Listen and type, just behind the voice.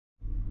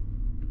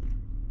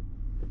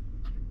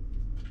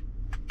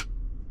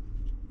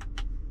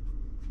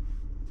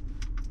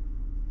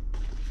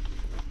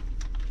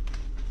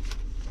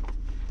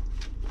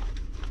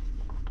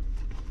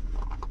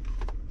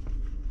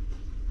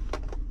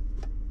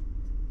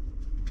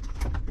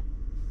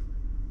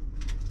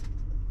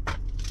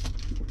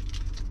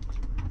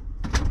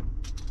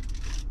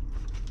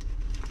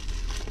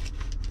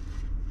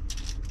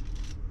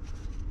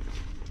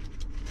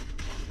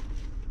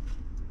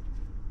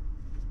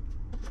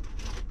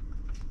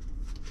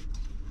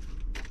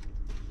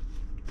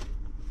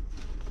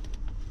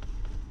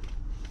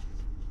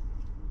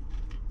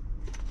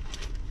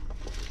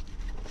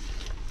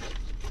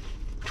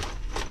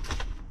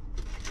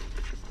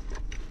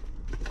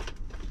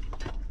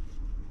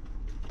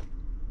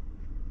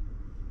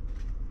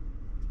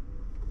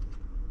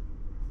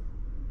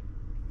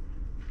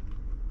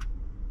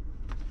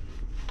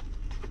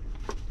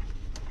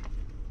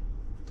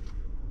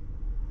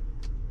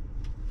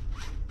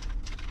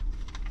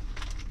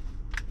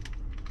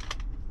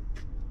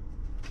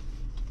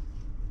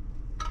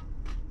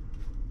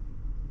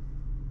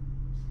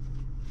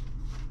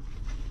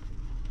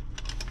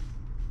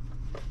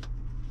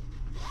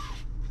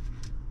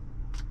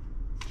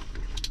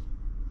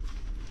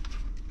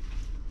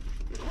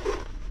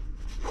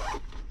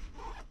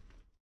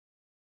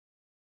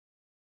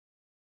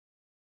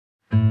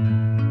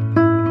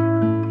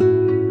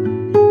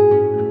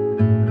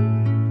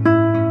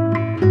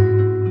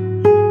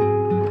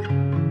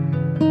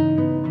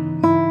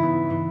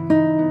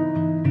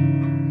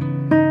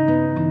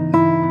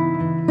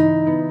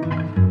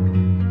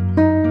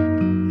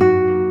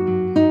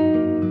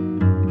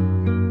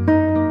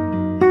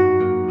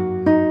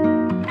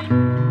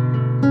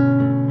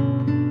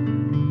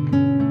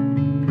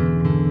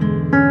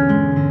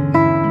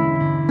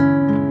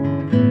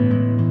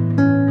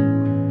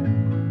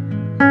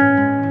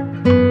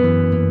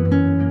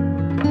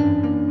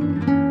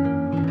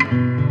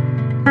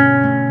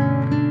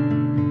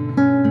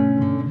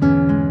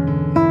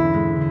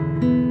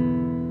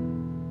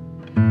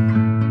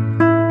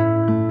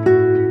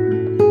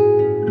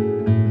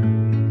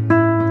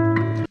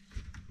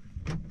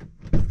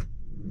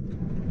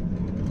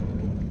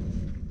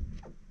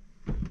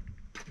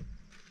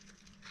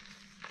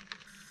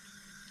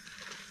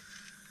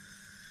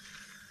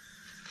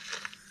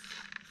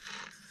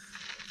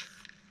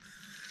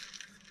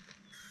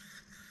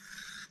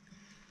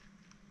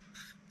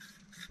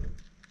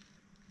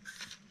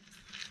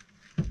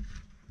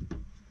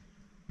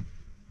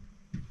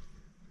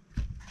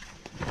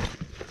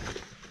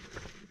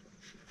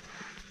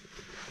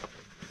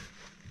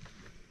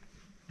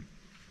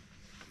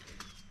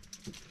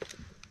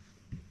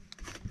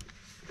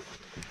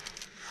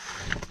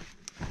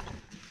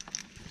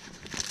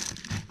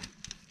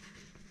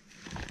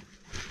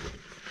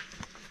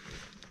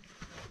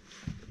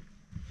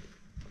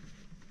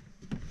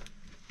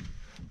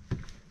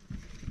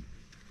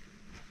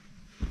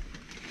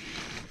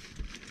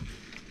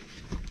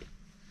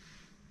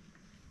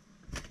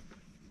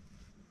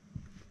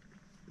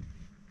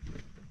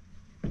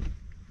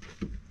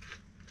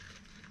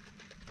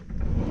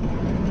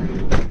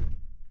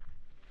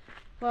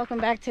Welcome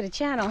back to the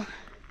channel.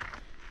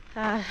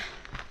 Today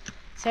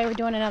we're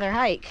doing another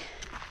hike.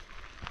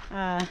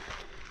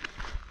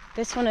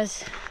 This one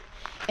is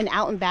an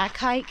out and back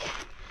hike,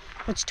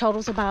 which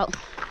totals about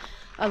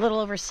a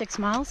little over 6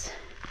 miles.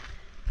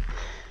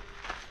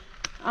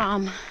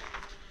 I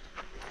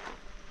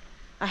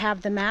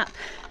have the map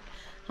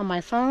on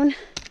my phone,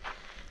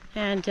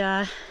 and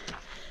yeah,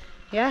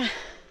 I'm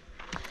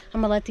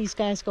gonna let these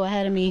guys go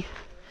ahead of me.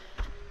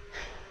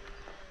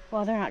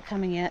 Well, they're not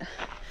coming yet,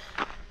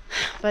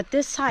 but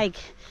this hike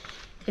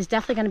is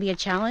definitely going to be a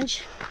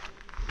challenge.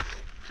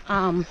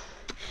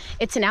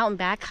 It's an out and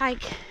back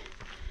hike.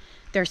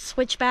 There's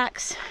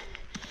switchbacks,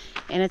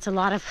 and it's a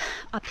lot of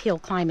uphill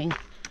climbing.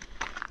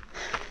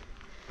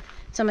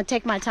 So I'm gonna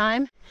take my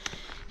time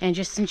and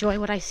just enjoy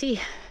what I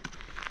see.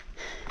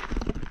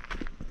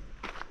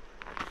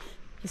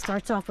 It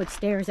starts off with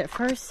stairs at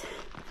first,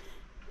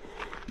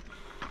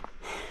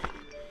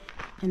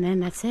 and then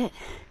that's it.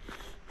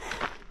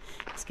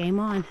 It's game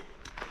on.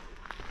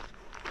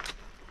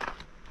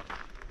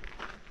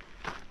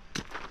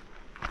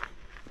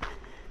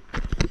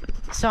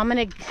 So I'm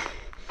gonna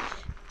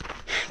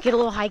get a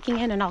little hiking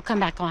in and I'll come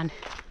back on.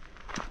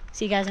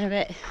 See you guys in a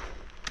bit.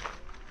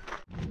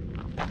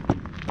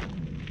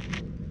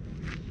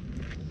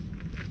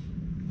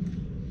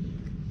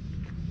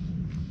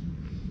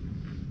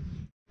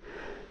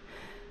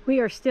 We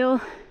are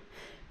still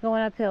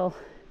going uphill,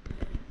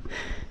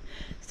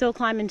 still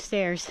climbing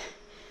stairs.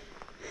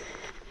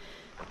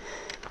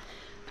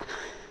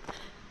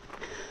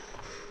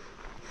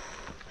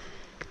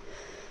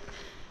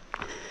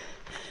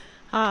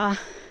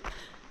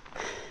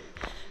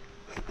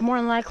 More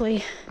than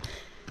likely,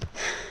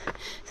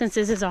 since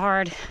this is a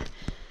hard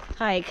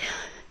hike,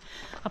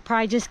 I'll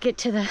probably just get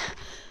to the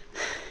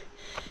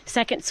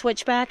second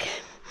switchback,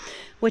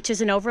 which is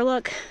an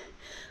overlook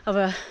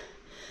of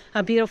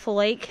a beautiful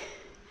lake,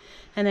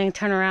 and then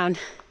turn around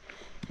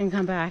and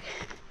come back.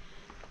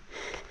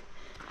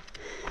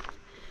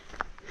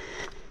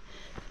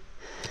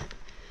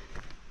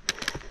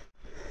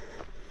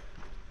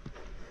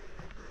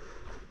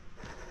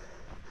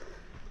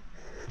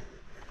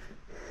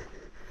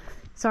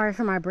 Sorry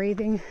for my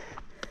breathing.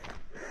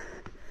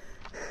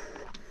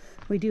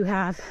 We do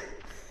have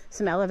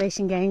some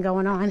elevation gain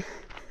going on.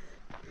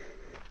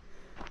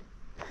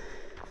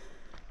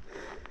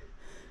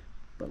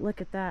 But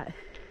look at that.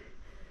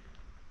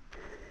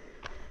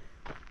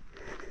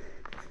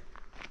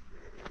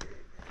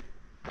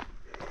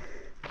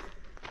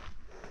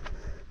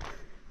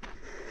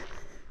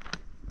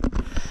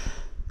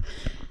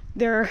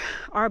 There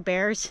are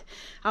bears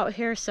out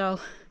here, so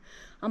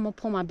I'm gonna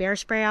pull my bear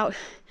spray out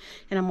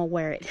and I'm gonna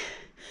wear it.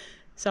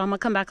 So I'm gonna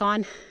come back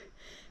on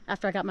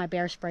after I got my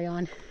bear spray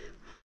on.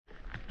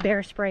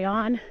 Bear spray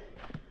on,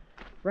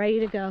 ready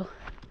to go.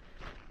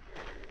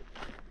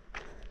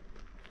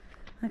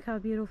 Look how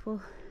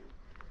beautiful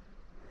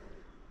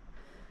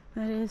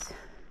that is.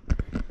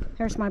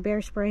 There's my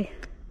bear spray.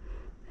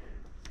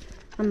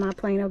 I'm not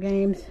playing no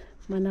games.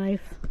 My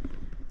knife.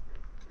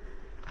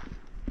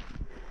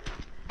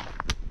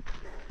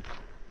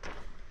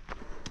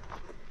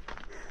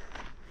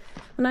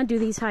 When I do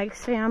these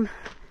hikes, fam,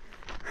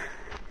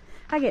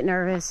 I get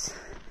nervous.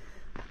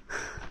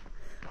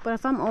 But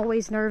if I'm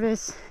always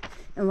nervous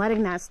and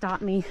letting that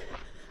stop me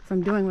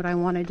from doing what I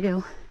want to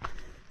do,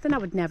 then I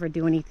would never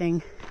do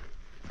anything.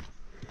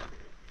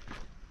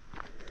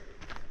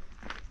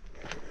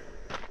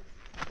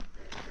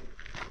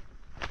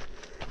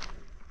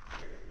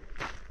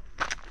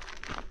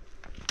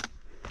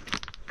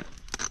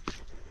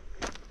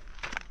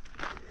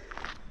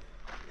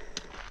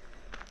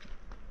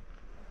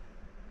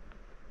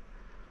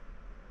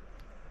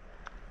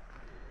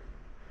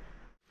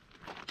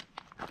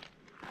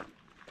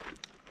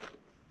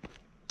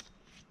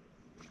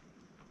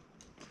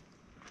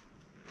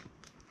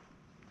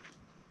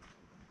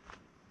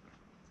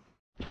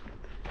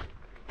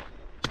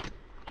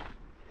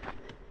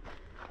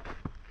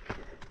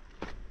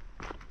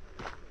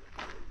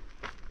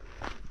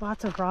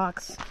 Lots of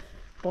rocks,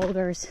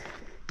 boulders.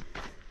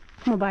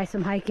 I'm gonna buy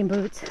some hiking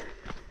boots.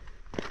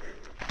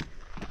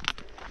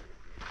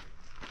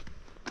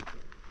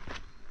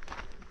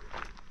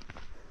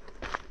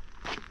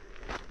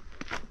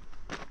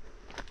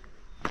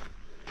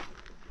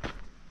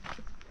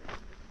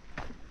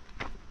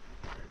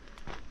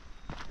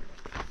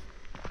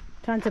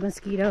 Tons of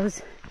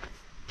mosquitoes.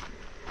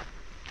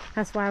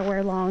 That's why I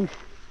wear long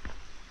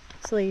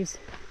sleeves.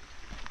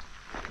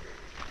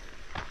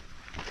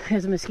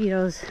 Because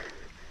mosquitoes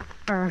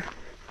are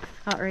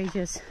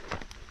outrageous.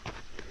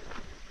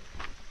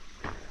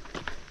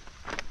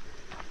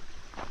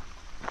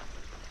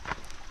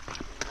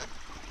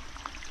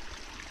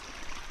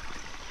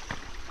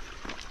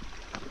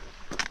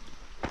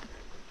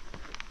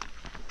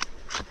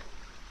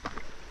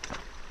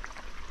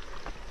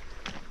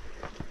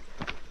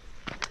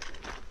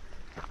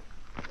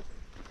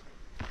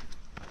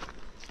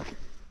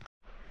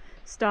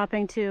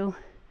 Stopping to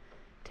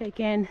take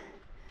in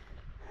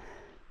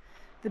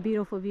the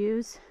beautiful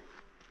views.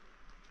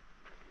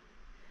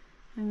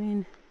 I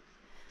mean,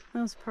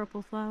 Those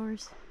purple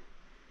flowers.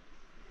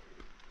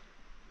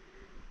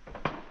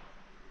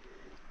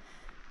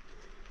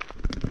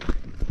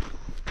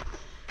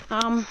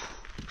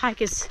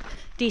 Hike is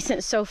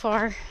decent so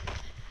far.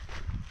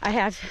 I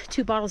have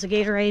 2 bottles of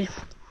Gatorade,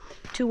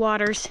 2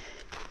 waters,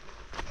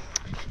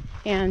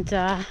 and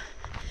the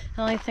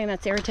only thing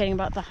that's irritating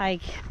about the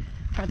hike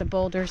are the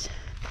boulders.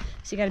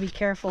 So you gotta be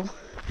careful.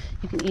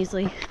 You can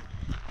easily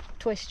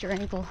twist your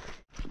ankle.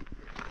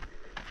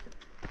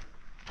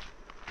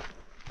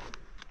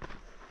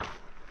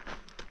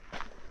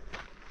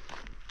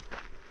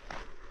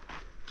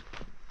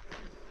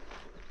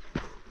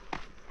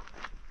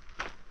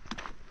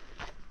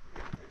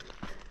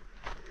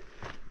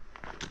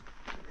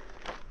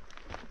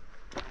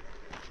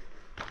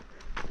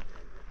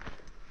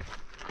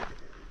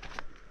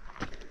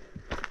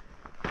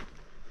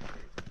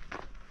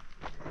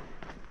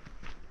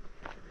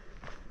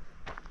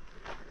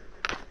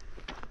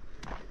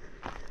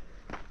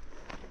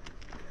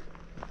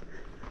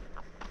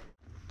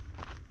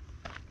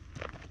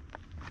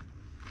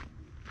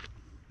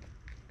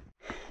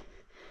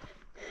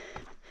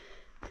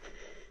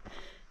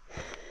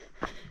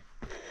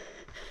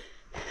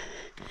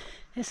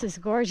 This is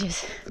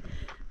gorgeous.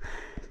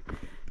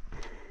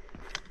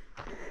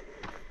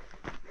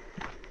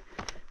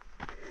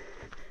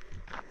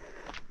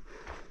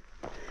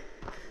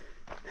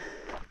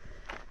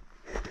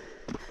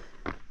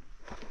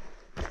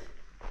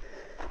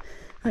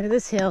 Look at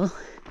this hill.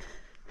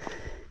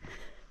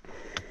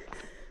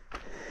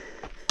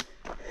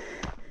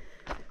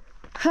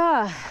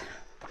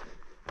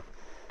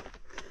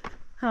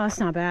 Oh, it's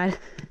not bad.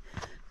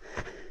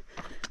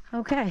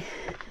 Okay.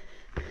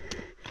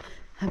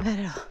 Not bad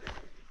at all.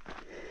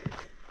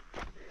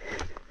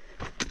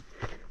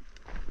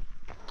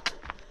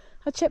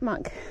 A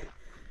chipmunk.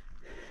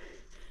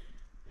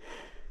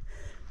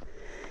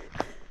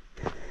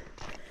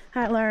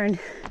 I learned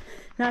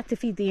not to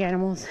feed the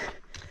animals.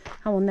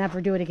 I will never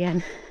do it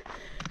again.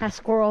 That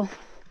squirrel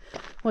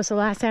was the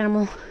last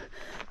animal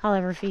I'll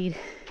ever feed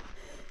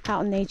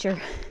out in nature.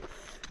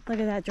 Look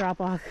at that drop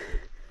off.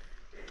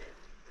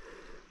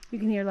 You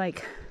can hear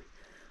like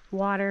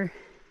water.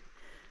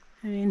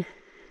 I mean,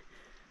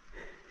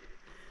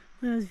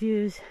 those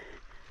views.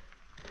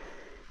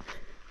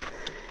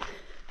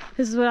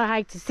 This is what I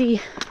like to see.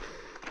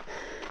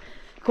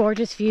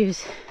 Gorgeous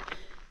views.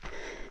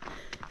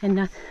 And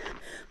nothing.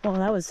 Well,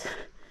 that was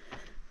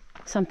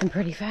something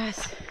pretty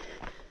fast.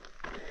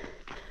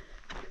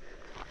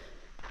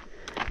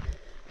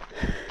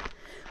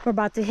 I'm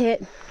about to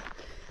hit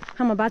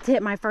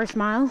my first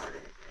mile.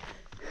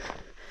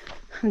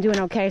 I'm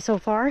doing okay so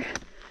far.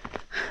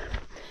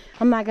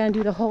 I'm not gonna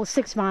do the whole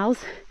 6 miles.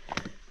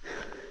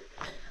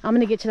 I'm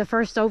gonna get to the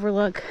first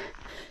overlook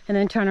and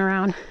then turn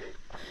around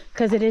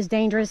because it is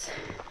dangerous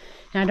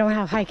and I don't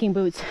have hiking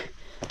boots.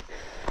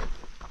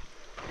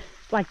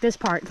 Like this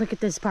part, look at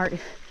this part.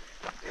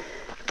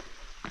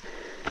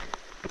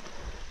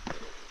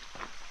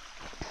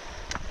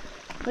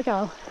 Look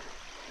how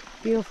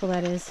beautiful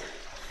that is.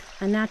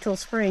 A natural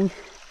spring.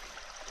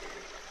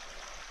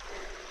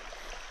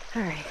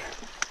 All right.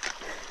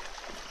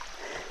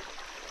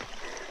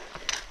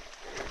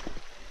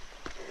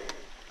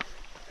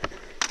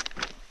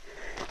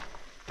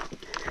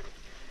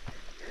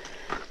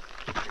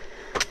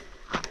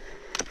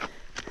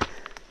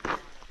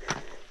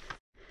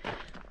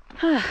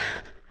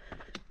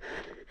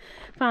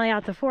 Finally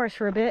out the forest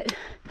for a bit.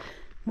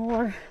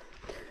 More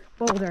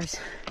boulders.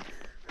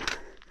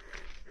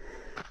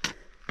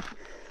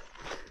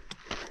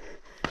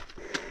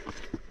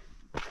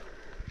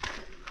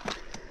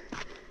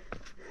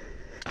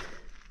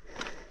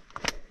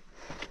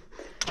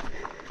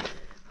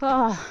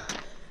 Oh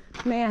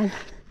man,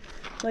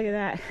 look at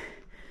that.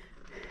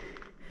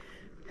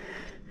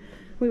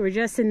 We were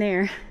just in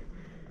there.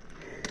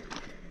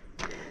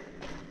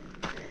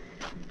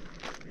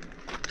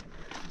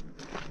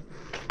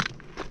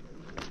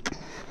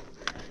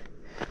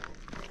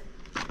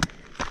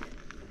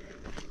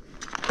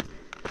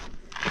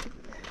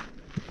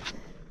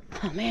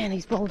 Oh man,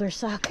 these boulders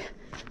suck.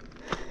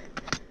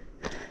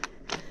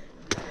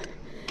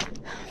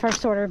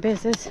 First order of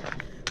business,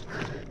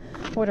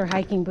 order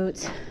hiking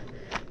boots.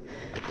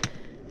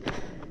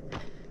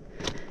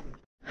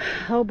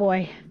 Oh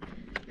boy,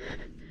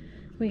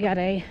 we got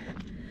a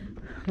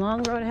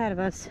long road ahead of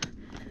us.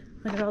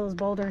 Look at all those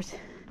boulders.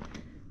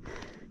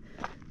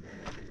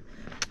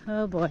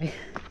 Oh boy.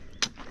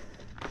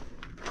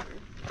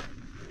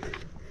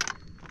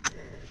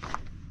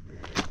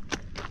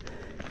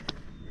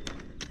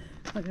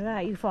 Look at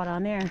that, you fought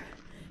on there.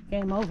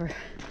 Game over.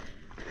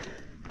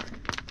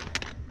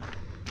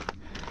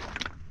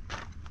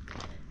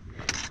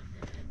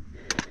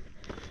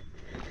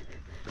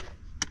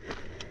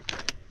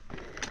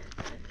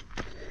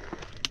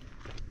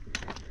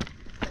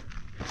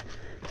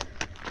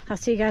 I'll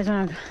see you guys when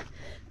I'm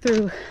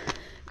through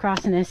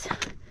crossing this.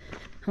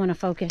 I want to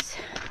focus.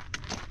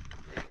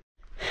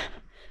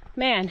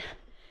 Man,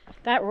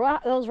 that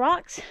rock, those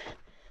rocks,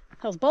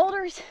 those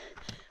boulders,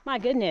 my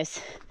goodness.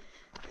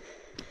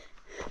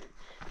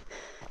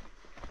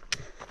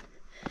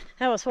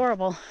 That was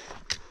horrible.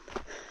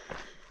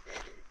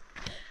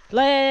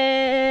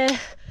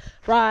 Left,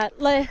 right,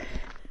 left.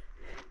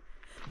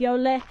 Yo,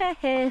 left,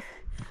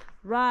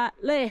 right,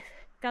 left.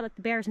 Gotta let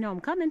the bears know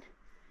I'm coming.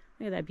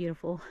 Look at that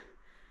beautiful.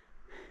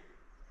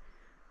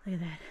 Look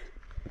at that.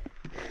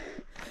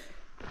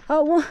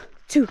 Oh, 1,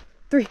 2,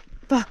 3,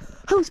 4.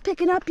 Who's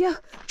picking up your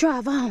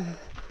drive on?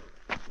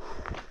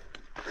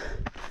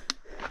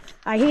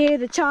 I hear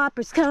the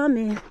choppers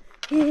coming.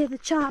 Hear the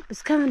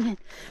choppers coming.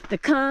 They're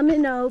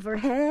coming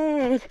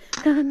overhead.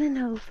 Coming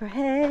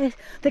overhead.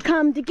 They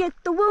come to get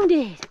the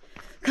wounded.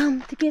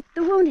 Come to get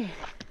the wounded.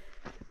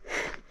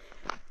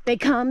 They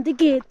come to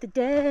get the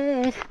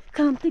dead.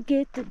 Come to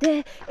get the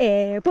dead.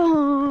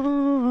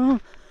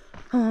 Airborne.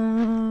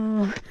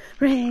 Oh,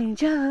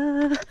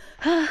 Ranger.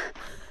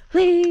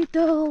 Lead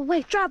the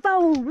way. Drive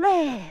on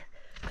left.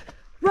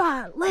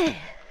 Right left.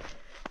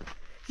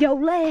 Yo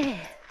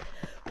left.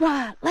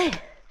 Right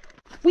left.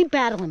 We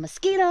battling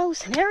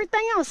mosquitoes and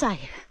everything else out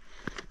here.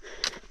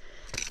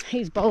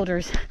 These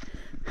boulders.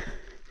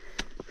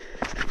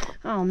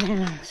 Oh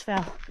man, I almost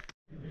fell.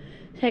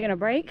 Taking a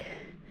break.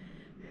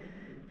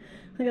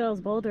 Look at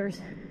those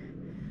boulders.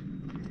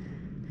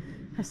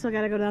 I still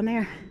gotta go down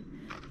there.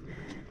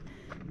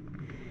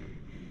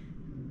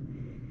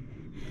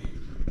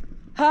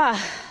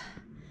 Ah,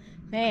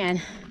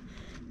 man.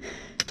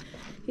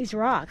 These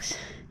rocks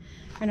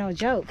are no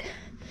joke.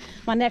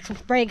 My next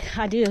break,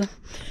 I'm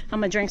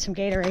gonna drink some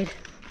Gatorade.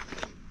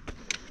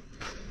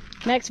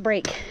 Next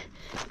break,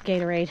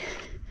 Gatorade.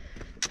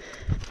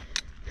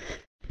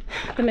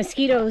 The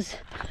mosquitoes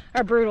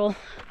are brutal.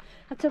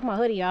 I took my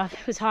hoodie off,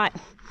 it was hot.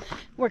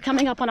 We're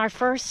coming up on our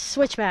first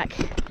switchback.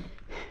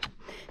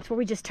 It's where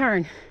we just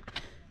turn.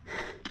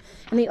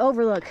 And the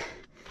overlook.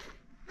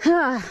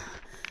 We're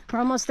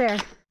almost there.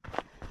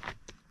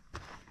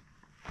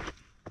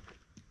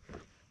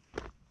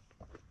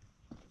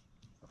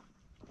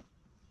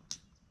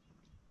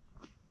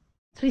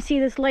 So we see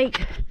this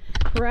lake,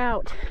 we're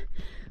out.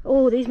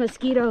 Oh, these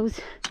mosquitoes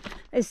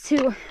is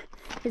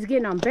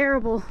getting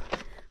unbearable.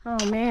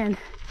 Oh man.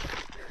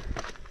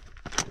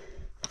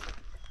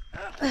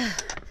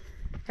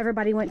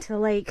 Everybody went to the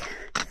lake.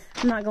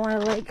 I'm not going to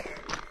the lake.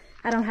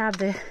 I don't have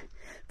the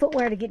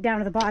footwear to get down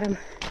to the bottom.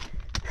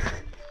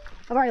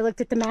 I've already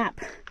looked at the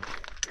map.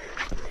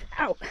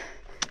 Ow.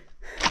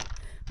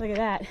 Look at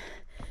that.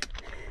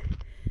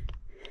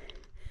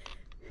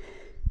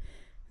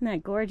 Isn't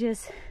that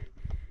gorgeous?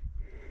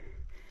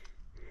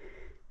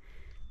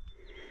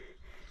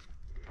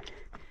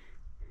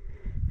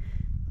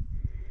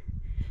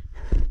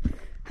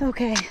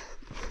 Okay,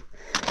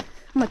 I'm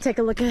gonna take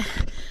a look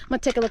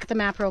at the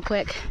map real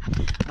quick.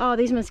 Oh,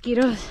 these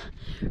mosquitoes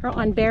are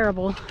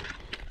unbearable.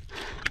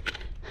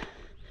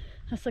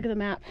 Let's look at the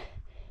map.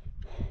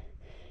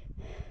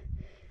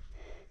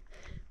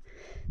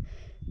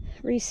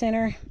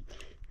 Recenter.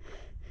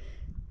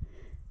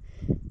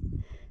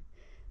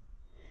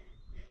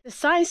 The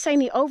sign's saying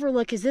the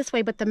overlook is this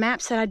way, but the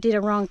map said I did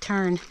a wrong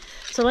turn.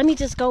 So let me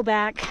just go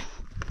back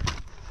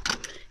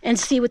and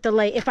see what the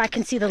lake, if I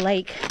can see the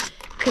lake.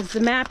 Because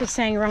the map is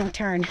saying wrong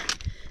turn.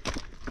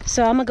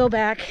 So I'm gonna go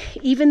back,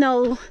 even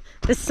though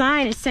the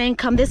sign is saying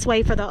come this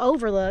way for the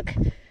overlook.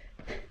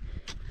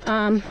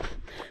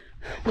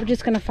 We're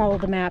just gonna follow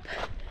the map.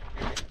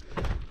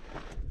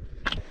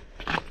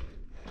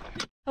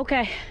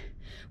 Okay,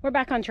 we're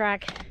back on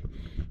track,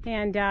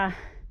 and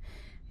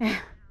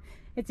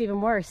it's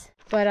even worse.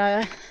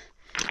 But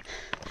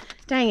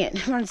dang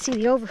it, I want to see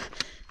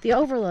the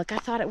overlook. I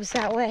thought it was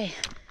that way.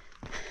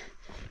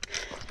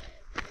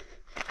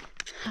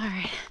 All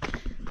right,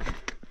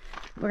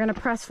 we're gonna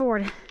press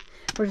forward.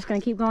 We're just gonna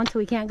keep going till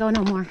we can't go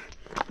no more.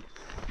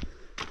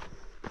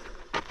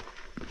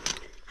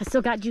 I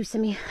still got juice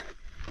in me.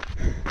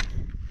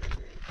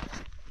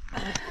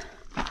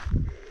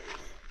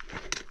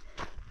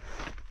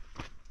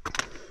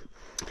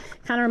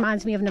 Kind of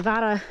reminds me of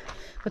Nevada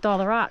with all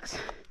the rocks.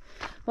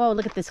 Whoa,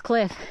 look at this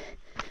cliff.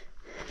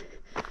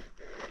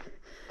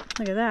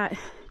 Look at that.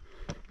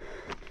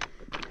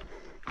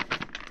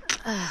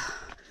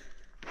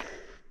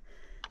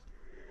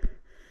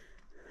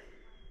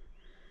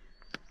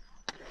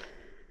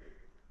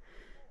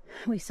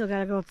 We still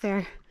gotta go up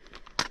there.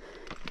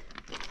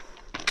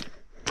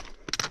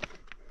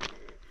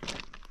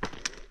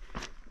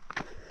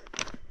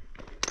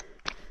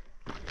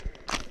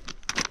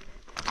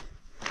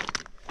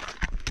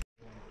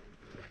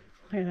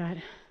 Look at that.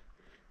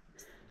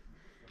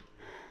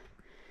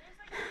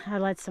 I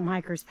let some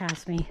hikers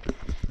pass me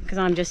because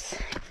I'm just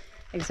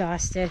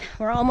exhausted.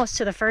 We're almost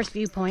to the first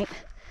viewpoint.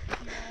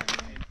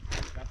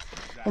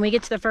 When we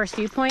get to the first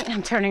viewpoint,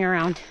 I'm turning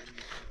around.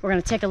 We're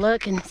gonna take a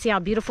look and see how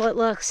beautiful it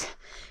looks.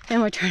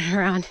 Then we're turning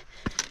around.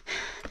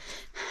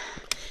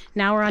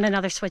 Now we're on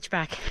another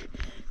switchback.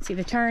 See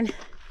the turn?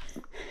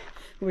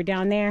 We're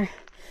down there.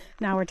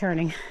 Now we're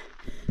turning.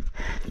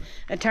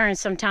 The turns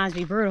sometimes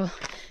be brutal.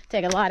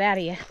 Take a lot out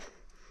of you.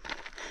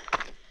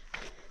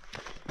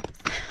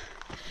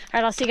 All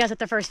right, I'll see you guys at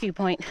the first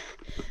viewpoint.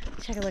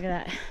 Check a look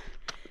at that.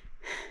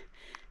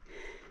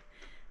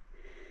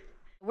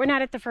 we're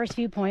not at the first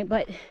viewpoint,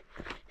 but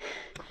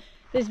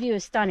this view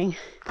is stunning.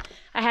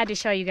 I had to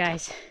show you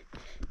guys.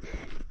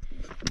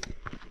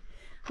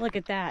 Look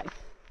at that.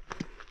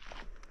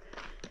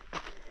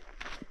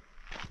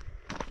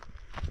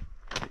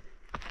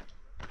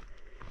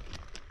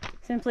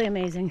 Simply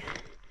amazing.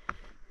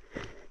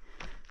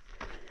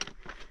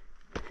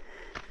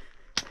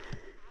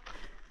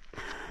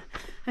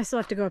 I still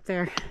have to go up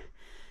there.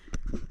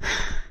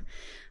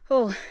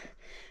 Oh,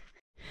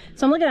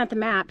 so I'm looking at the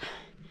map,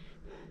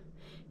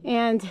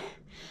 and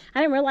I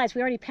didn't realize we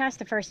already passed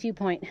the first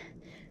viewpoint.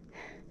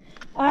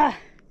 Oh,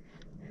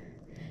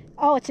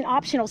 it's an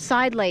optional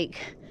side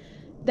lake.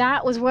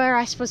 That was where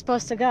I was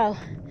supposed to go.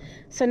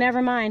 So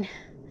never mind.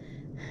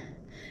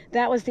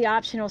 That was the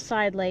optional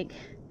side lake.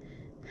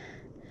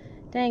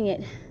 Dang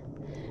it.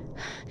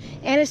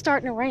 And it's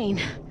starting to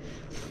rain.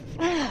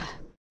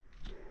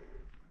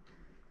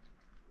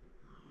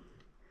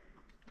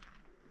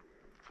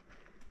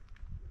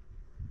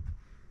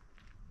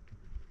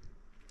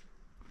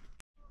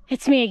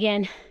 It's me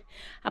again.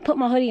 I put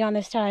my hoodie on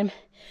this time.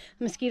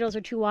 The mosquitoes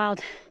are too wild.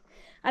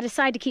 I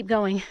decide to keep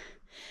going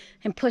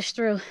and push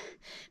through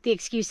the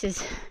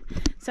excuses.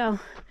 So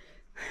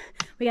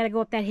we got to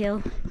go up that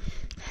hill.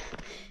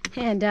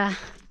 And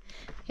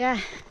yeah,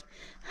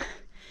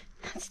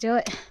 let's do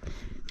it.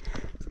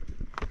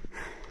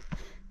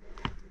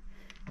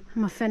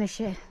 I'm gonna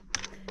finish it.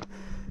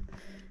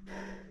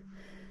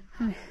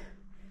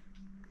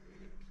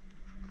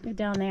 Get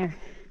down there.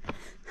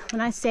 When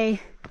I say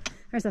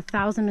there's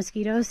 1,000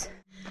 mosquitoes,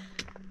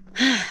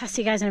 I'll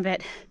see you guys in a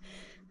bit.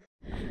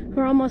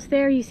 We're almost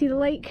there. You see the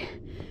lake?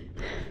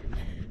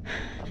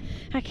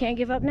 I can't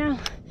give up now.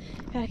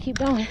 Gotta keep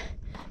going.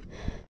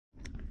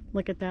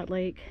 Look at that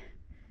lake.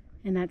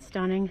 And that's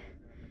stunning.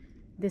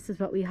 This is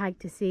what we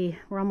hiked to see.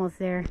 We're almost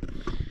there.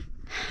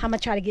 I'm gonna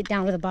try to get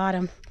down to the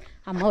bottom.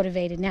 I'm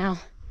motivated now.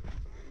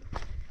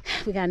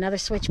 We got another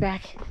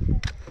switchback.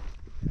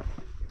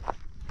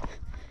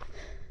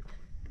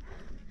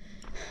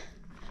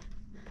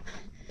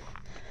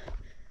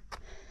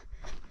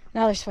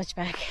 Another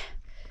switchback.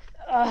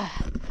 Oh,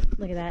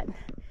 look at that.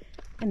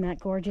 Isn't that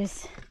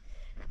gorgeous?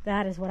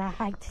 That is what I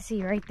hiked to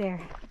see right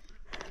there.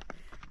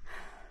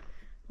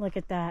 Look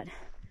at that.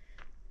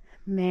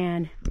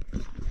 Man,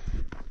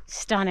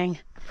 stunning.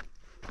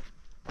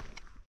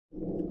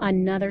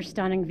 Another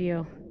stunning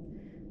view.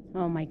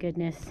 Oh my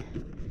goodness.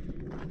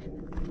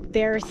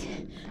 There's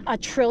 1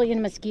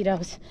 trillion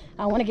mosquitoes.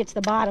 I want to get to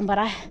the bottom, but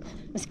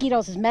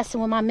mosquitoes is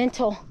messing with my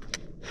mental.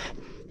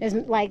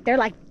 They're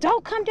like,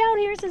 don't come down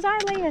here, this is our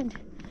land.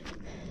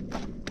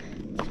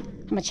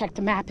 I'm gonna check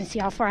the map and see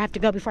how far I have to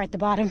go before I hit the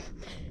bottom,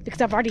 because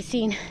I've already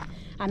seen,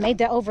 I made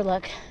that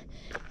overlook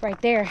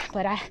right there,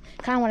 but I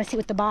kind of want to see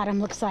what the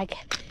bottom looks like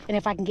and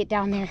if I can get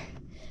down there.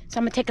 So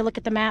I'm gonna take a look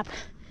at the map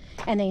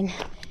and then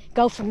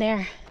go from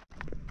there.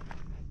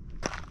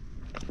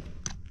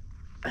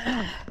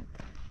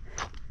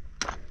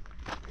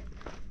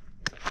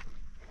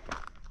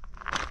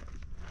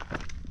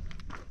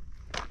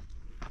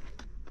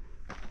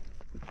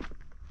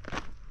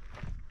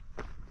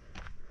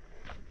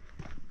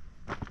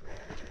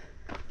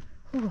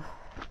 Ooh.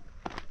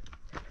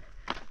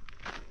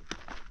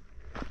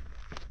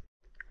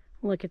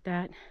 Look at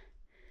that.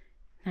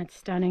 That's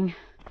stunning.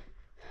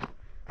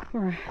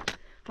 We're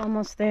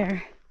almost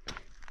there.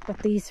 But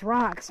these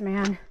rocks,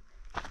 man.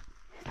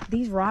 If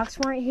these rocks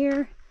weren't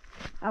here,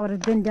 I would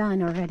have been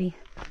done already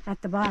at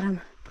the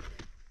bottom.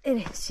 It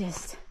is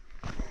just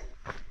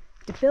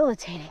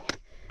debilitating.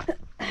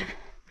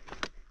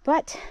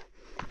 But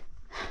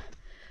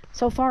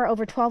so far,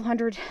 over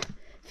 1,200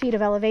 feet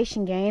of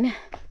elevation gain.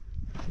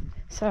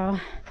 So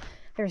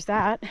there's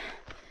that.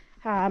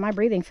 My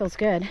breathing feels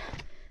good.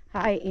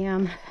 I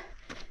am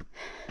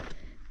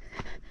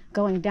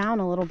going down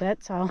a little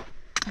bit, so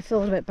I feel a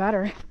little bit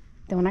better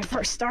than when I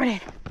first started.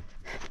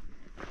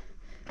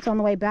 So on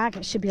the way back,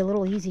 it should be a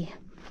little easy.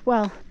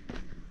 Well,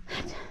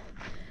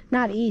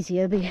 not easy.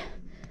 It'll be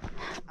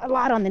a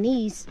lot on the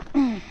knees.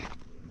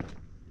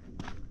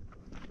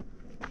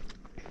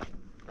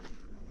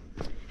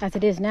 As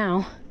it is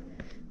now.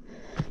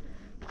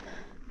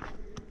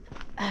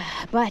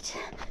 But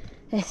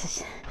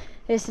this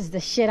is the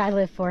shit I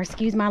live for.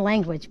 Excuse my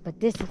language, but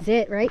this is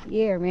it right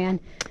here,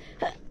 man.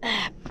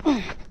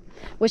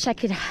 Wish I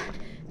could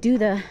do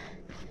the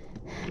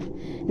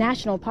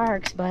national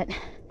parks,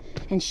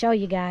 and show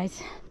you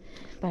guys,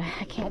 but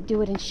I can't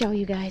do it and show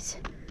you guys.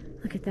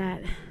 Look at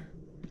that,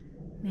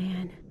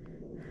 man.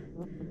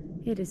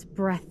 It is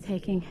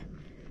breathtaking.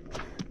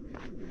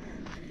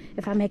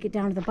 If I make it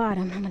down to the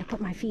bottom, I'm gonna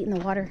put my feet in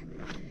the water.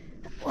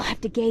 We'll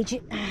have to gauge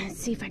it and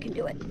see if I can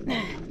do it.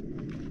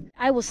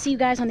 I will see you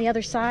guys on the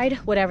other side,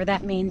 whatever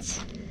that means.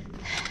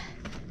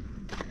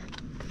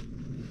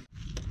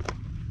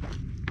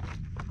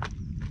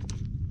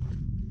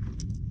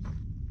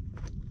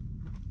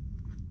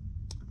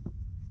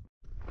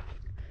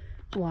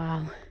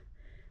 Wow.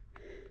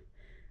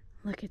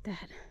 Look at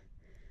that.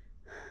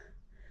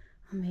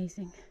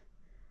 Amazing.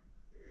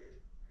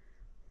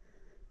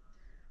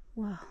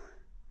 Wow.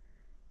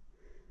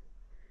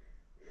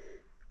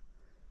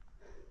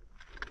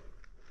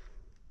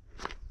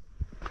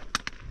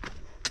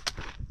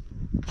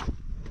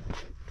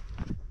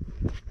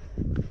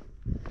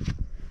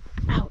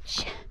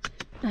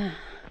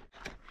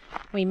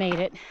 We made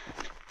it.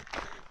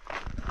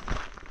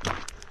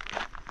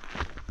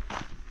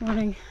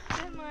 Morning.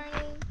 Good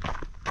morning.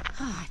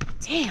 Oh,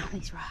 damn,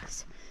 these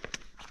rocks.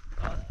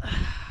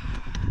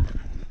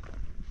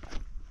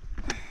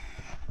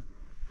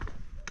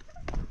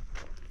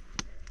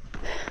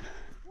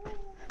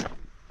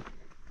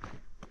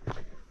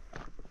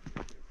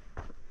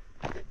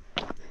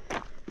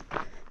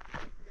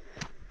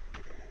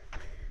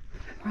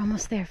 We're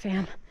almost there,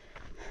 fam.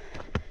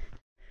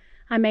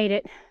 I made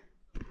it.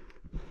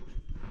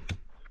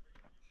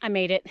 I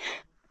made it.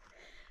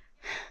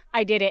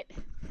 I did it.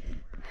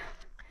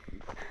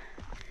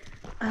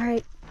 All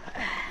right.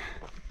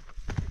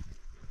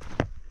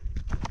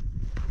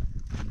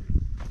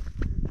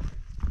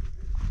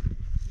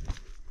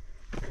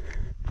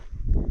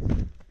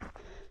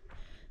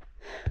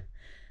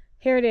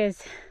 Here it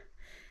is.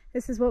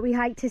 This is what we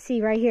hiked to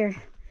see right here.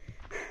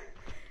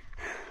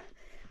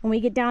 When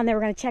we get down there,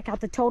 we're going to check out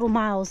the total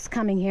miles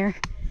coming here.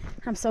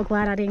 I'm so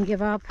glad I didn't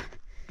give up.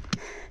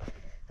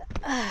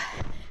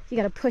 You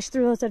got to push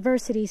through those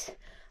adversities.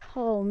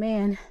 Oh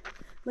man,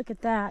 look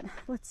at that.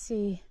 Let's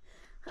see.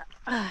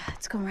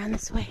 Let's go around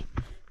this way.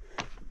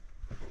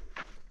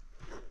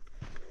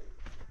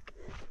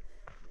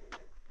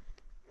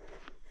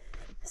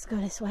 Let's go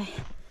this way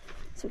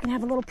so we can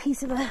have a little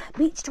piece of the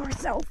beach to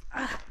ourselves.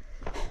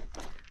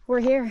 We're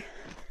here.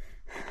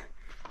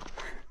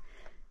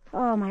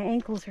 Oh, my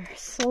ankles are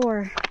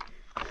sore.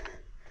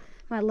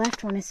 My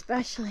left one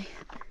especially.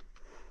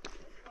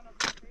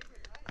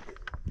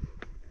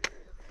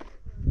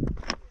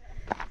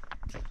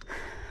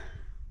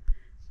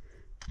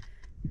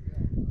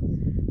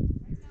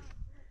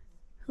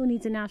 Who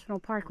needs a national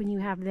park when you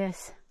have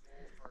this?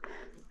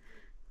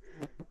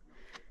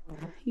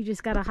 You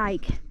just gotta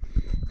hike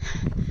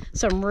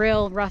some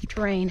real rough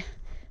terrain.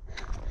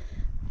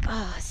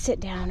 Oh,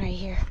 sit down right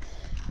here.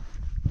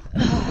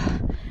 Oh,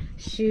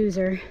 shoes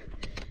are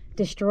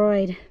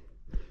destroyed,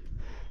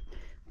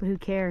 but who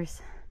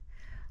cares?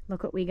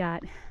 Look what we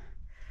got.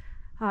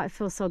 Oh, it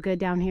feels so good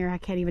down here. I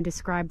can't even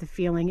describe the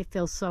feeling. It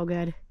feels so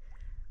good.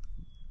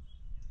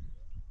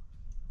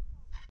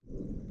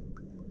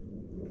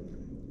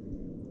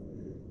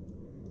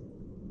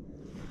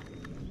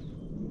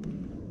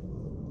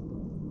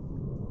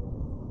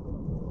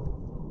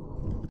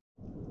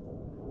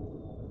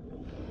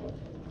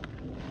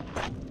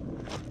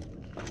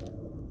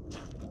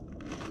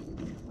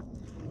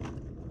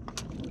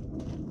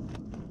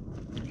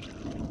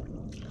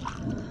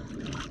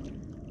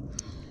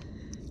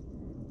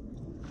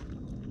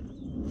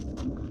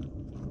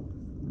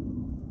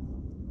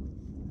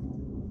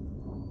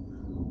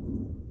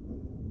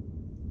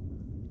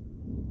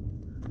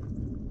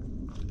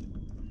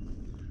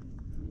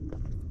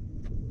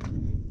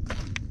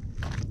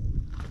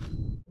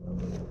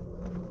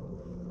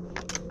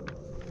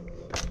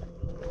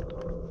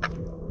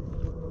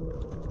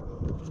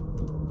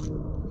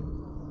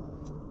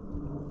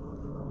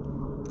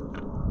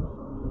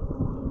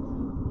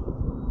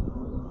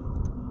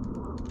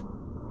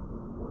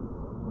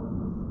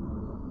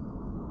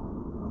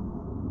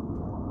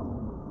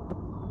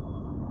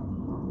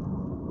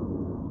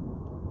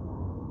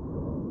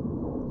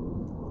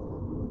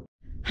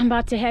 I'm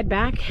about to head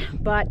back,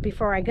 but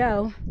before I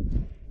go,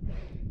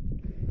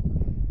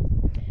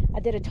 I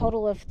did a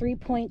total of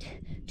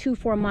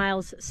 3.24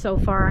 miles so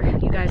far.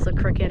 You guys look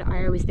crooked.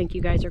 I always think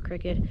you guys are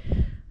crooked.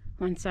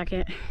 1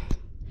 second.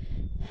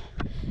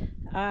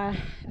 I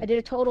did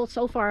a total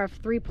so far of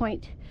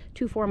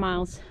 3.24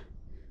 miles.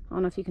 I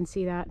don't know if you can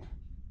see that.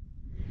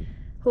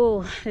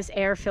 Oh, this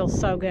air feels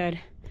so good.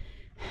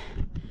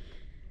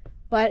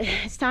 But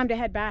it's time to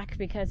head back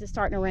because it's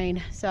starting to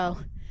rain, so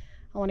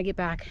I want to get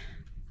back.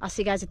 I'll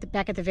see you guys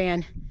back at the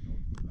van.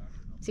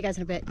 See you guys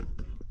in a bit.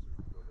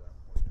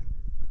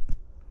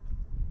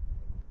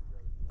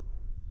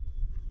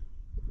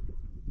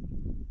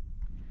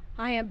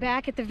 I am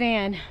back at the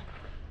van.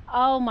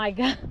 Oh my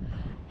God.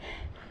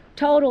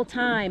 Total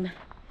time.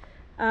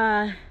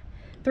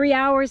 3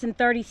 hours and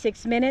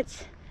 36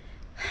 minutes.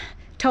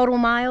 Total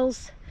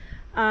miles.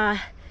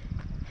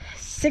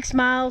 6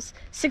 miles,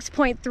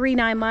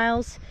 6.39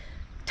 miles.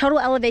 Total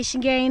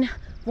elevation gain,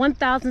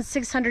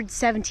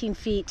 1,617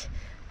 feet.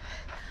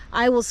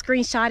 I will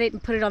screenshot it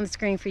and put it on the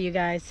screen for you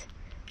guys.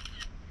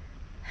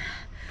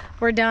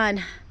 We're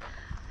done.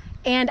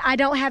 And I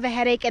don't have a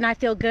headache and I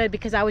feel good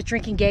because I was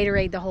drinking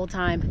Gatorade the whole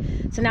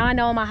time. So now I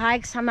know on my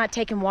hikes, I'm not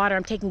taking water,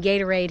 I'm taking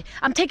Gatorade.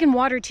 I'm taking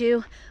water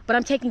too, but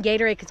I'm taking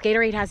Gatorade because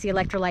Gatorade has the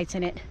electrolytes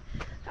in it.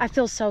 I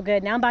feel so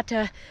good. Now I'm about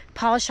to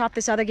polish off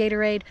this other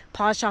Gatorade,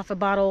 polish off a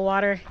bottle of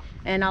water,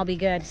 and I'll be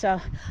good.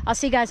 So I'll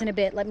see you guys in a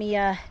bit. Let me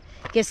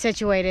get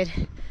situated.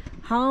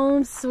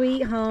 Home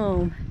sweet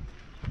home.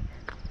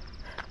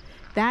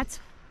 That's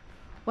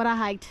what I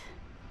hiked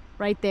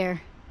right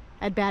there.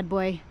 That bad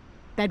boy,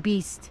 that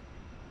beast.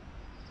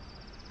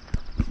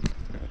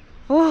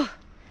 Oh,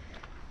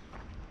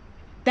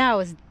 that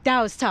was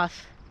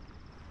tough.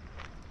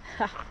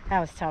 That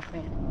was tough,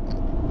 man.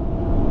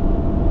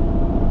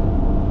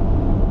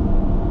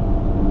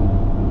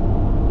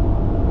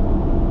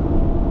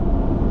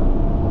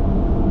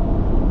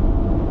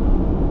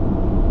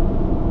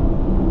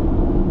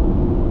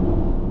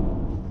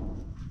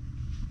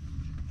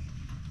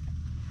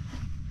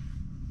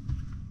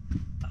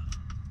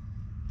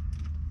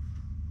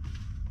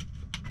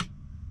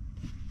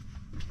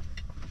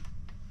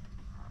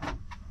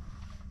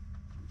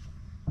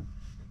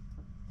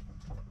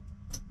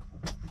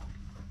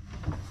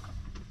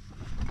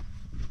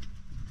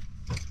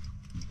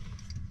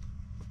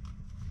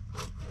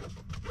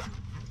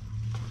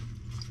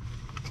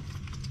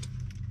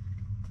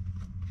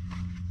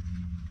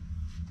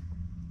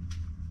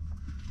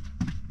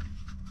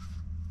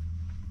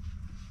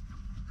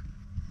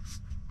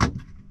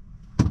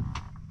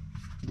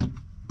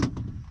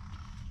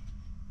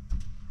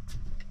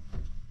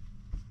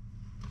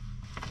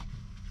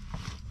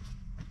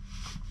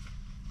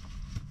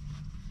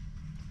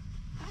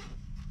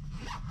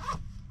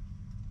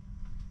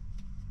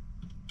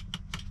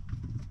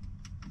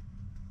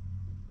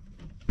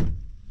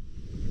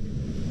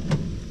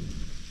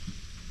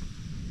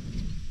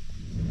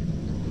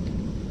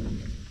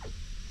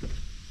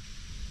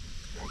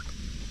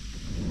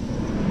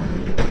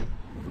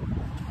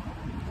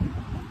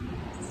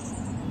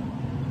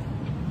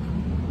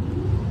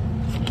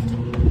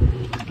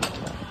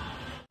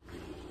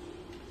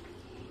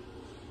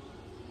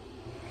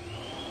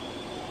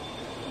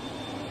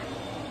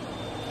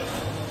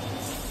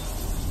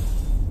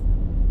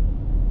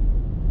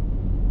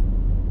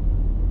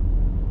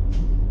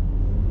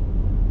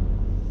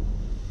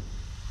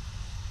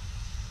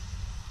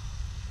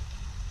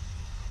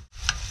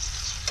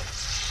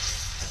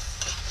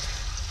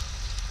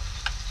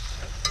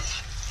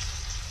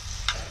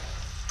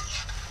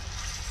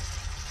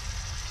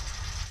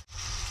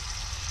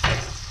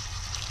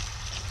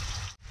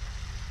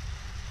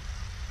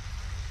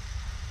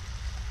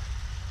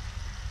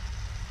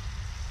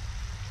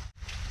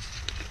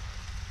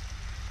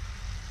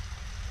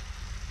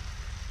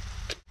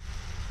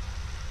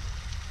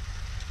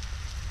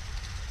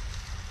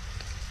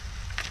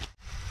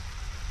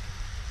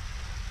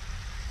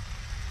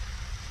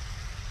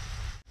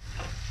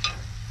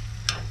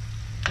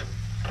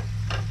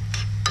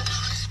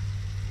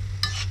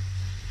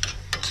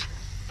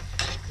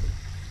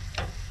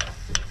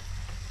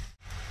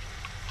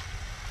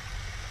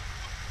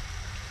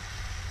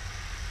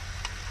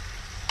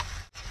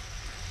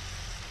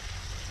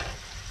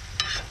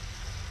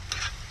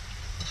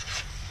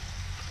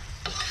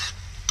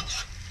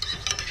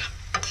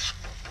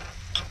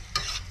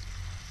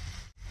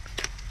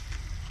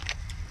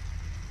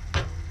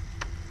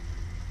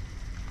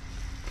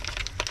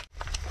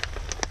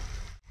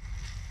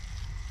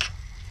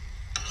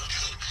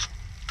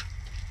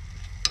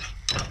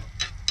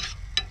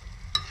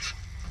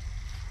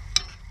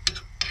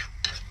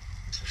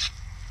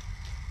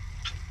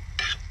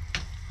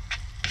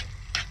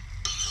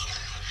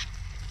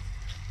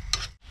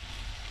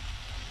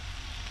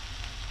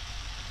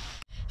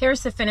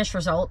 here's the finished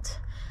result.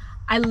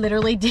 I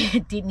literally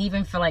didn't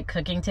even feel like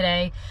cooking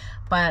today,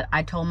 but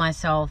I told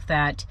myself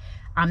that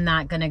I'm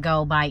not gonna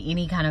go buy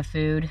any kind of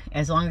food.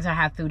 As long as I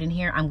have food in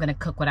here, I'm gonna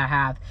cook what I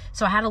have.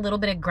 So I had a little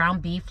bit of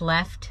ground beef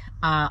left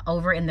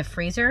over in the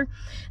freezer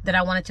that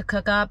I wanted to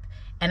cook up,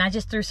 and I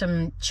just threw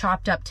some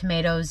chopped up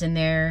tomatoes in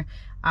there,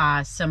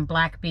 some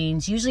black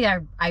beans. Usually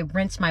I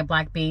rinse my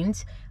black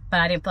beans, but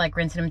I didn't feel like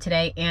rinsing them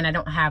today, and I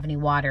don't have any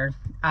water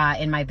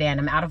in my van.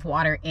 I'm out of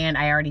water, and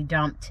I already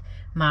dumped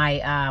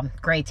my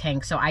gray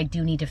tank, so I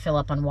do need to fill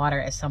up on water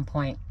at some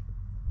point.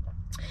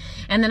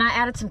 And then I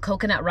added some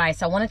coconut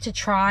rice. I wanted to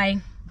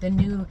try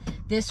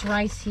this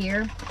rice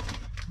here,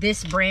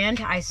 this brand.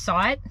 I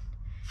saw it,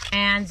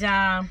 and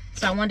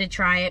so I wanted to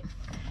try it.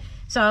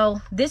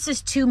 So this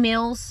is 2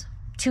 meals,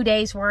 2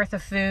 days worth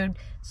of food.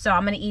 So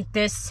I'm gonna eat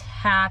this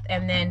half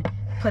and then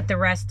put the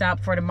rest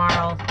up for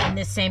tomorrow in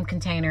this same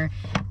container,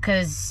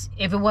 because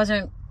if it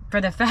wasn't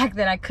for the fact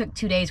that I cooked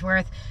 2 days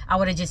worth, I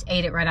would have just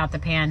ate it right out the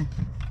pan.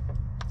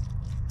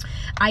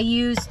 I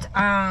used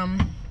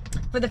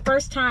for the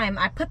first time,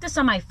 I put this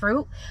on my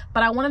fruit,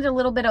 but I wanted a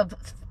little bit of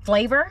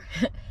flavor.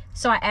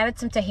 So I added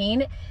some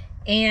tahini,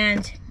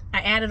 and I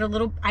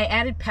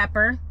added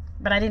pepper,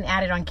 but I didn't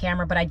add it on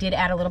camera, but I did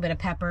add a little bit of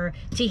pepper,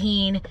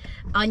 tahini,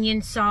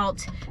 onion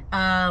salt,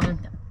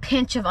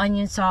 pinch of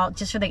onion salt,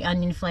 just for the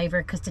onion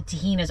flavor, because the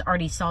tahini is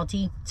already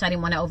salty, so I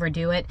didn't want to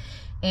overdo it.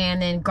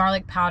 And then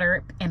garlic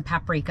powder and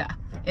paprika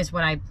is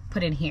what I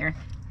put in here.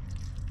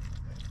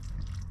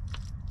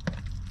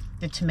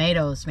 The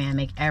tomatoes, man,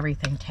 make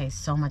everything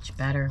taste so much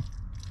better.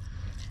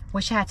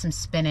 Wish I had some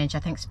spinach. I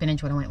think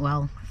spinach would have went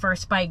well.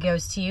 First bite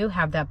goes to you.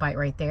 Have that bite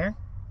right there.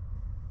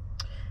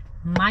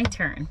 My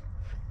turn.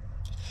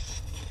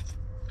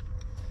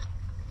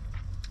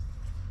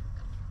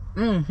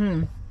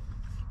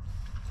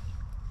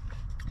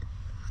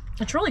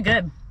 It's really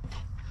good.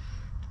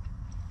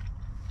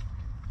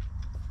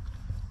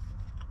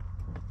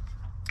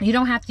 You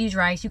don't have to use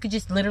rice. You could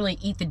just literally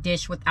eat the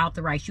dish without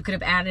the rice. You could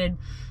have added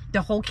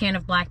the whole can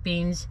of black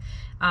beans,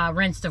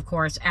 rinsed of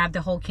course, add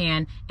the whole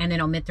can, and then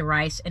omit the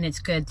rice, and it's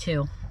good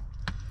too.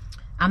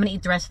 I'm gonna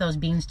eat the rest of those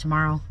beans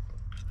tomorrow.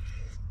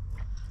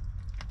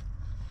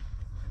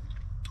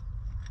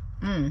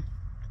 This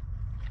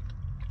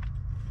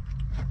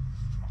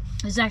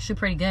is actually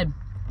pretty good.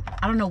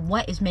 I don't know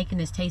what is making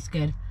this taste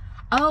good.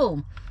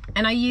 Oh,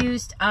 and I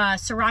used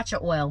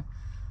sriracha oil.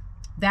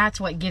 That's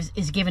what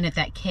is giving it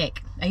that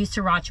kick. I used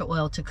sriracha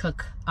oil to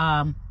cook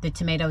the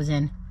tomatoes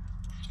in.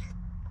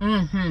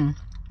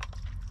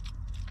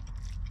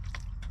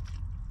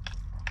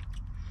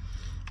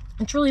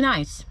 It's really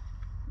nice.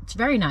 It's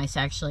very nice,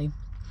 actually.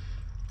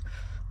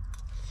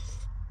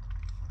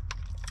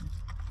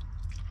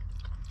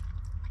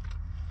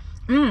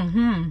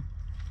 I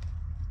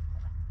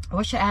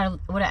wish I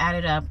would have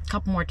added a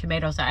couple more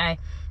tomatoes. I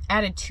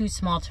added 2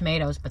 small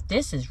tomatoes, but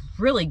this is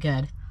really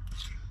good.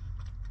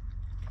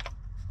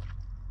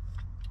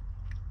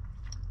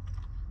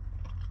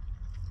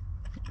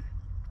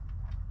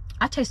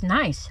 That tastes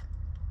nice.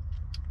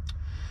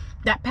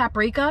 That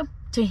paprika,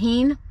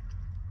 tahini,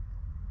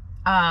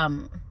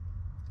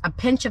 a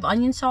pinch of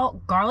onion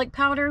salt, garlic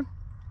powder,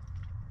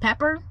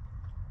 pepper.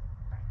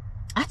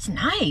 That's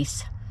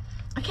nice.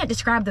 I can't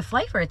describe the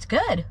flavor. It's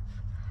good.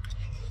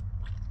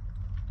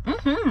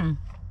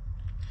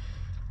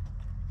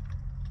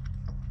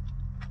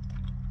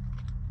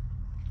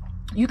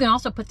 You can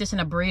also put this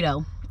in a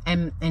burrito,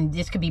 and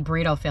this could be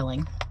burrito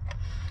filling.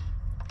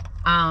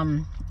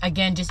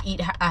 Again, just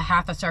eat a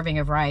half a serving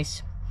of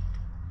rice.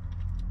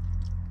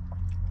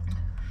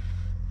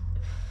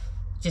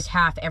 Just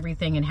half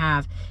everything in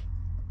half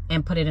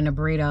and put it in a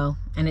burrito,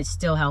 and it's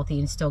still healthy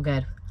and still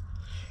good.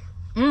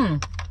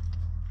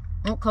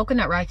 Oh,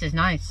 coconut rice is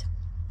nice.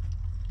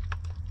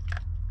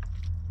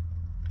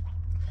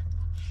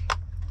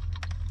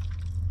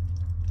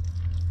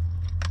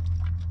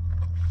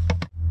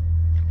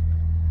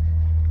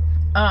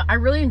 I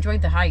really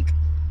enjoyed the hike.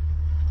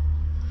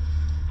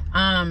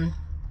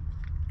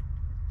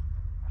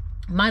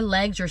 My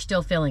legs are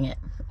still feeling it.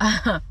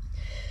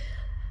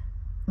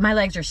 My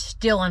legs are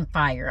still on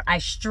fire. I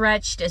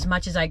stretched as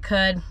much as I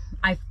could.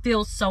 I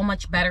feel so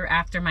much better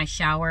after my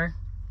shower.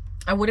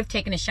 I would have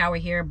taken a shower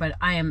here, but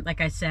I am,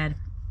 like I said,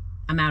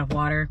 I'm out of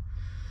water.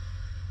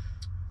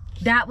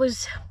 That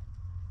was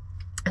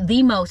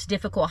the most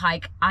difficult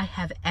hike I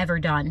have ever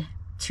done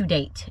to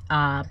date.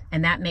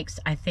 And that makes,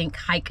 I think,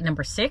 hike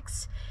number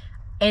 6.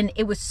 And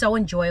it was so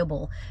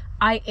enjoyable.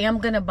 I am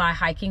gonna buy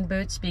hiking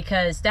boots,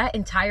 because that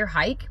entire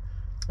hike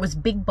was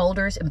big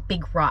boulders and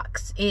big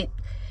rocks.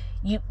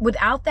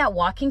 Without that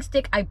walking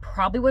stick, I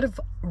probably would have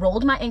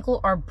rolled my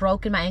ankle or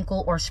broken my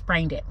ankle or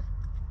sprained it.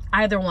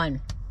 Either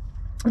one.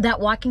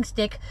 That walking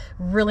stick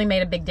really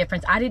made a big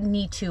difference. I didn't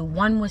need to.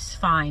 One was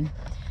fine.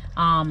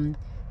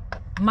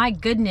 My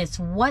goodness,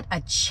 what a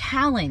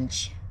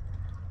challenge.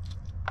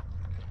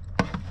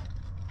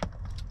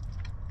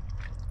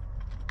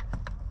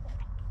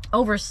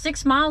 Over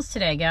 6 miles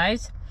today,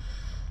 guys.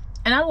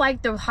 And I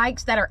like the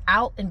hikes that are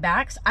out and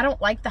backs. I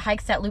don't like the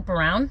hikes that loop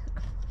around.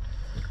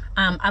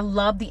 I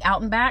love the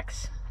out and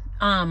backs.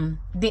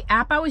 The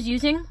app I was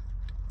using,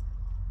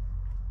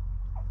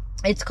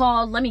 it's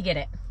called, let me get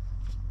it.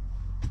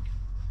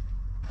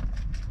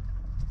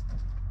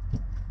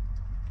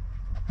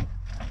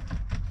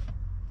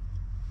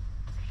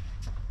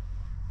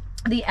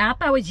 The app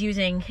I was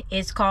using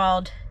is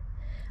called,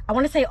 I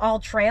want to say All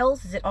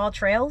Trails. Is it All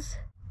Trails?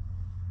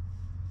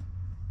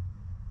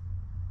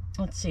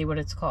 Let's see what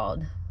it's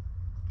called.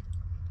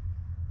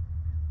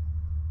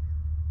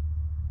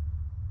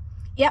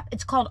 Yep,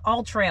 it's called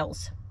All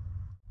Trails.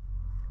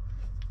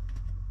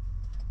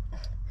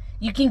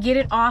 You can get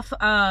it off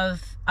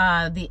of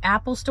the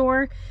Apple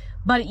Store,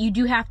 but you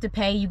do have to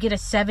pay. You get a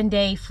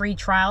 7-day free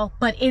trial,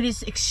 but it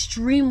is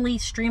extremely,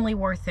 extremely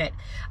worth it.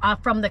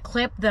 From the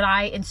clip that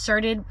I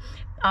inserted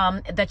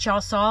that y'all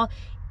saw,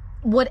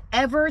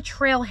 whatever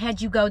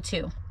trailhead you go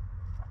to,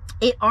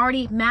 it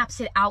already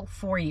maps it out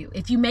for you.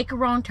 If you make a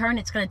wrong turn,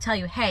 it's going to tell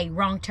you, hey,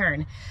 wrong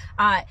turn.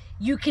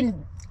 You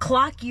can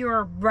clock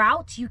your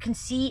route. You can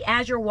see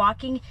as you're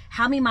walking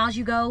how many miles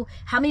you go,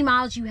 how many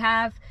miles you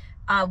have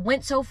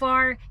went so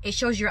far. It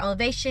shows your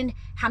elevation,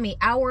 how many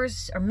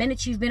hours or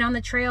minutes you've been on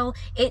the trail.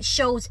 It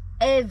shows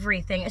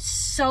everything. It's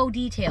so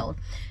detailed.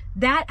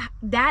 That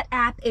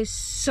app is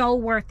so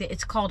worth it.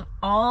 It's called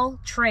All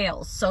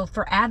Trails. So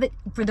for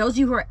those of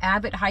you who are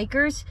avid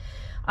hikers,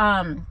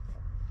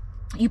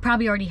 you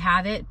probably already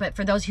have it, but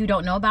for those who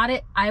don't know about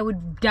it, I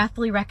would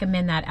definitely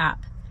recommend that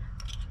app.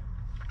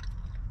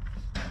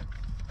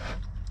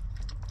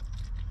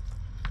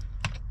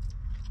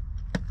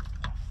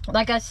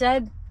 Like I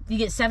said, you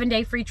get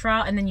 7-day free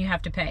trial and then you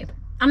have to pay.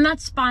 I'm not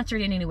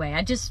sponsored in any way.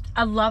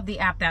 I love the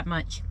app that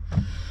much.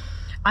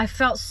 I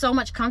felt so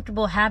much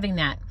comfortable having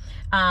that.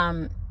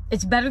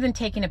 It's better than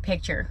taking a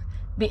picture.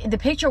 The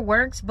picture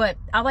works, but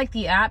I like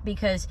the app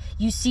because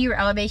you see your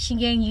elevation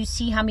gain, you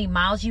see how many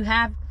miles you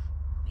have,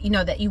 you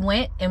know, that you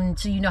went, and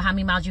so you know how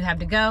many miles you have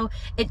to go.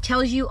 It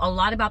tells you a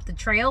lot about the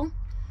trail.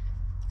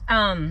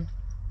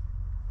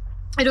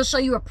 It'll show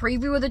you a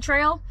preview of the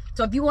trail.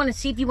 So if you want to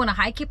see if you want to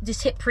hike it,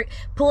 just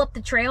pull up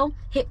the trail,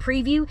 hit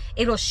preview.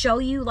 It'll show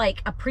you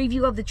like a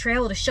preview of the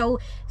trail. It'll show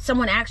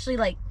someone actually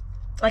like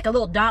a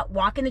little dot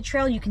walking the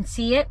trail. You can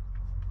see it.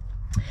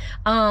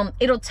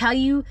 It'll tell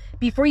you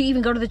before you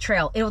even go to the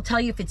trail. It'll tell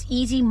you if it's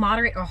easy,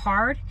 moderate, or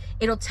hard.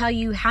 It'll tell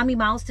you how many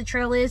miles the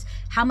trail is,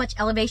 how much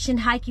elevation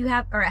hike you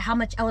have, or how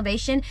much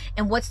elevation,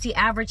 and what's the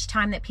average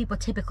time that people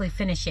typically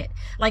finish it.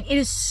 Like, it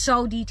is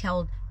so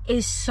detailed. It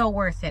is so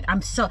worth it.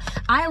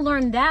 I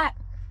learned that.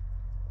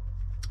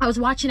 I was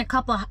watching a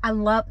couple of,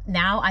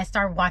 I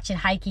started watching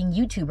hiking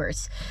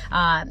YouTubers.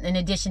 In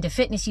addition to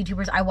fitness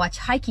YouTubers, I watch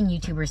hiking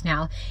YouTubers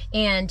now.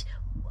 And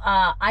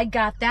I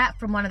got that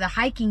from one of the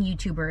hiking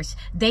YouTubers.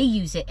 They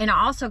use it. And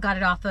I also got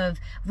it off of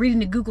reading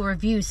the Google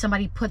reviews.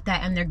 Somebody put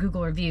that in their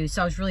Google reviews.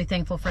 So I was really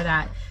thankful for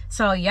that.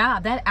 So yeah,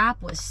 that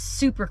app was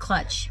super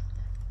clutch.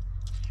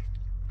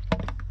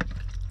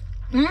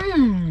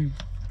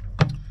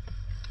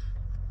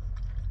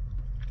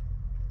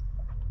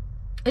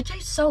 It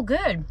tastes so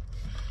good.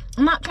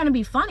 I'm not trying to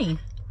be funny.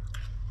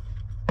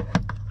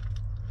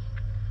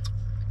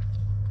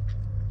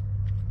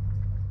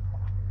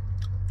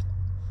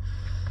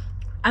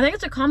 I think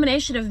it's a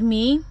combination of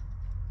me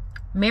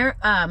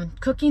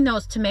cooking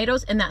those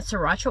tomatoes in that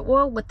sriracha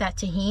oil with that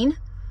tahini,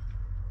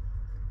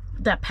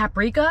 that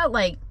paprika.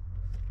 Like,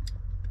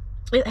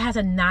 it has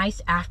a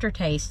nice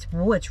aftertaste.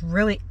 Ooh, it's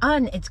really,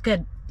 it's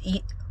good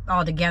eat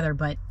all together,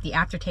 but the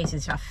aftertaste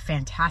is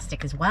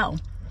fantastic as well.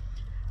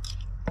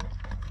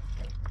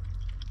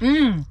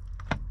 I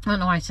don't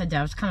know why I said that.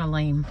 It was kind of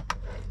lame.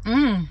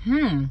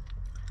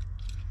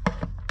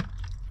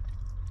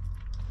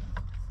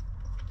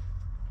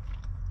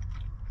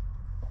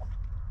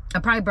 I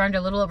probably burned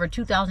a little over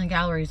 2,000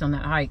 calories on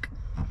that hike.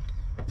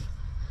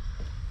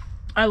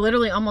 I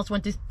literally almost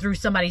went through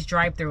somebody's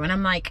drive-thru, and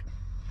I'm like,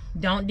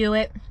 don't do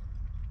it.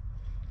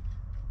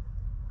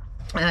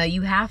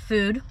 You have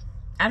food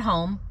at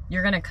home.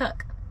 You're gonna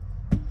cook.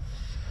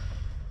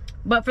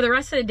 But for the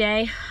rest of the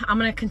day, I'm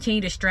going to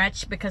continue to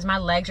stretch because my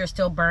legs are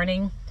still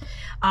burning.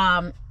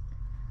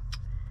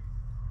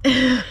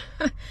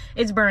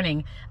 It's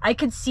burning. I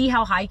could see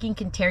how hiking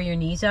can tear your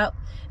knees up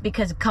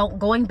because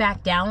going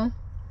back down,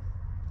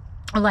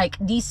 like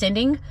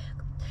descending,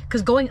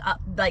 because going up,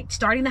 like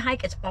starting the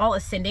hike, it's all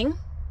ascending.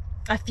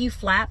 A few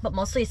flat, but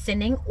mostly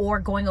ascending or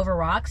going over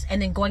rocks.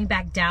 And then going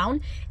back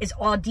down is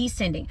all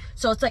descending.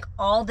 So it's like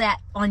all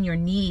that on your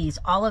knees,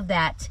 all of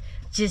that,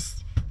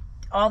 just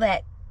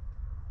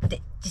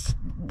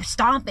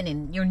stomping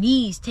and your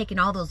knees taking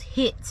all those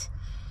hits.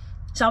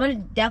 So I'm gonna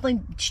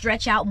definitely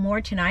stretch out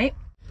more tonight,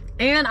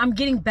 and I'm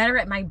getting better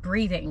at my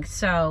breathing.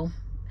 So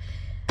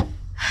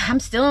I'm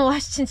still in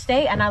Washington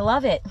State and I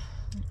love it.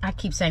 I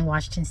keep saying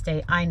Washington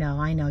State. I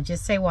know,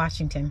 just say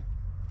Washington.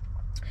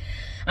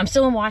 I'm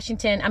still in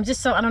Washington. I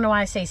don't know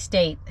why I say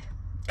state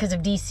because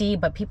of DC,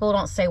 but people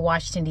don't say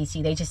Washington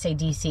DC, they just say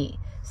DC.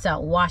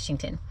 So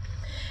Washington.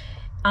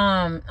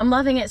 I'm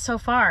loving it so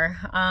far.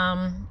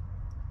 I'm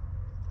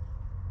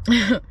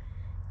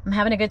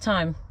having a good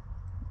time.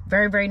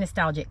 Very, very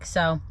nostalgic.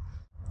 So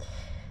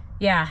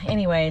yeah,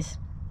 anyways,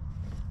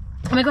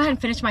 I'm gonna go ahead and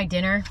finish my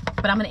dinner,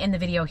 but I'm gonna end the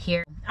video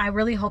here. I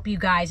really hope you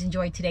guys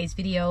enjoyed today's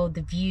video,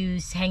 the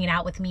views, hanging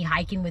out with me,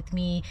 hiking with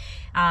me,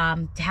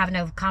 having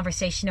a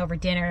conversation over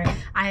dinner.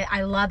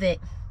 I love it.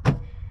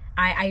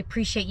 I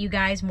appreciate you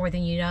guys more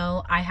than you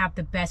know. I have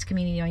the best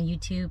community on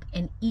YouTube,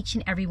 and each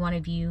and every one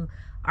of you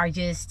are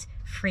just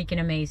freaking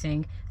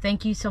amazing.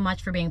 Thank you so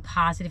much for being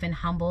positive and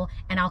humble,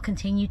 and I'll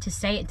continue to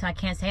say it until I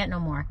can't say it no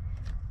more.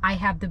 I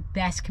have the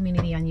best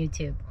community on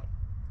YouTube.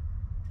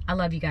 I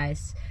love you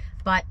guys,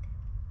 but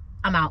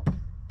I'm out.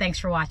 Thanks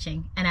for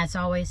watching, and as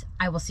always,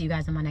 I will see you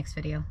guys in my next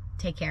video.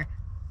 Take care.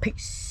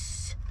 Peace.